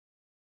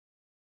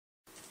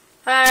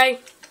Hi,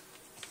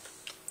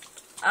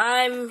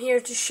 I'm here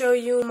to show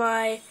you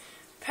my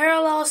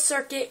parallel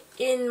circuit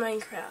in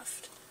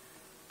Minecraft.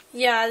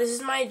 Yeah, this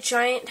is my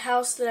giant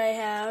house that I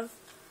have,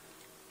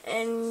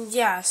 and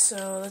yeah,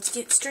 so let's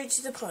get straight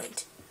to the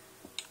point.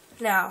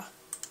 Now,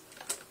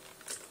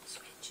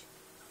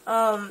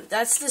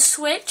 that's the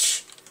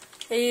switch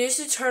that you use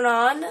to turn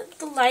on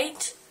the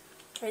light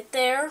right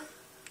there,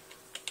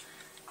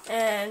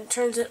 and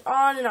turns it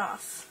on and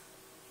off.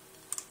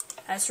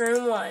 That's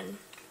room 1.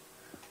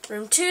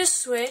 Room 2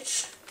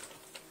 switch.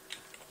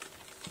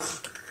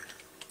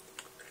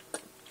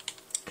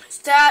 It's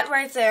that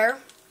right there.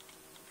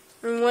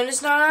 Room 1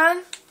 is not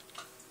on.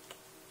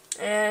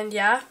 And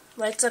yeah,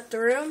 lights up the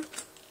room.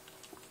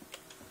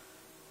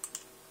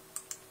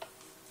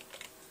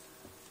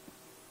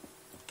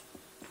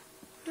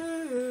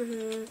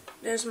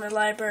 There's my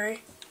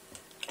library.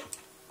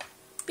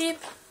 Beep.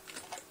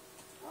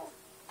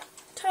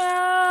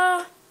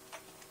 Ta.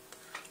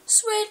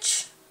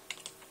 Switch.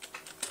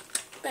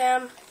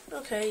 Bam.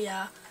 Okay,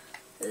 yeah.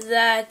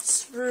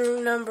 That's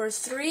room number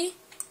 3.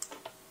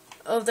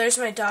 Oh, there's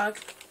my dog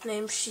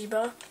named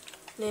Sheba,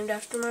 named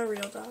after my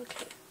real dog.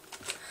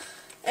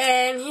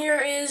 And here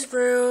is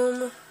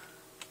room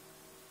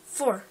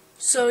 4.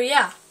 So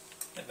yeah.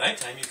 At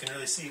nighttime, you can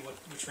really see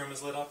which room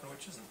is lit up and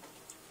which isn't.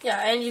 Yeah,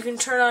 and you can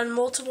turn on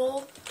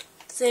multiple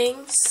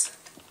things.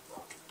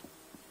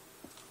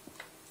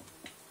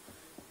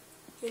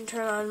 You can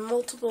turn on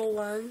multiple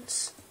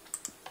ones.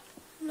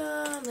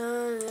 Na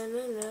na na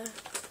na na.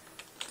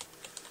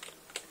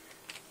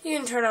 You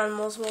can turn on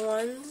multiple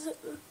ones.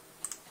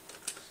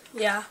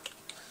 Yeah.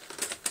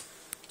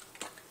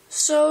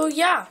 So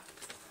yeah.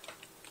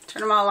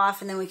 Turn them all off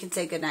and then we can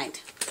say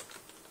goodnight.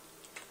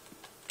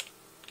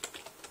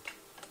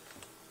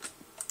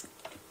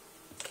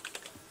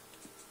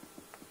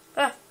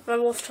 Ah, my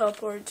wolf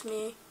teleported to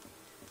me.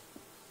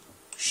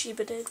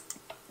 Sheba did.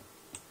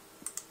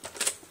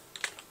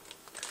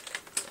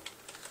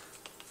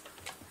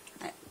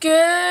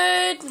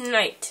 Good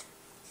night.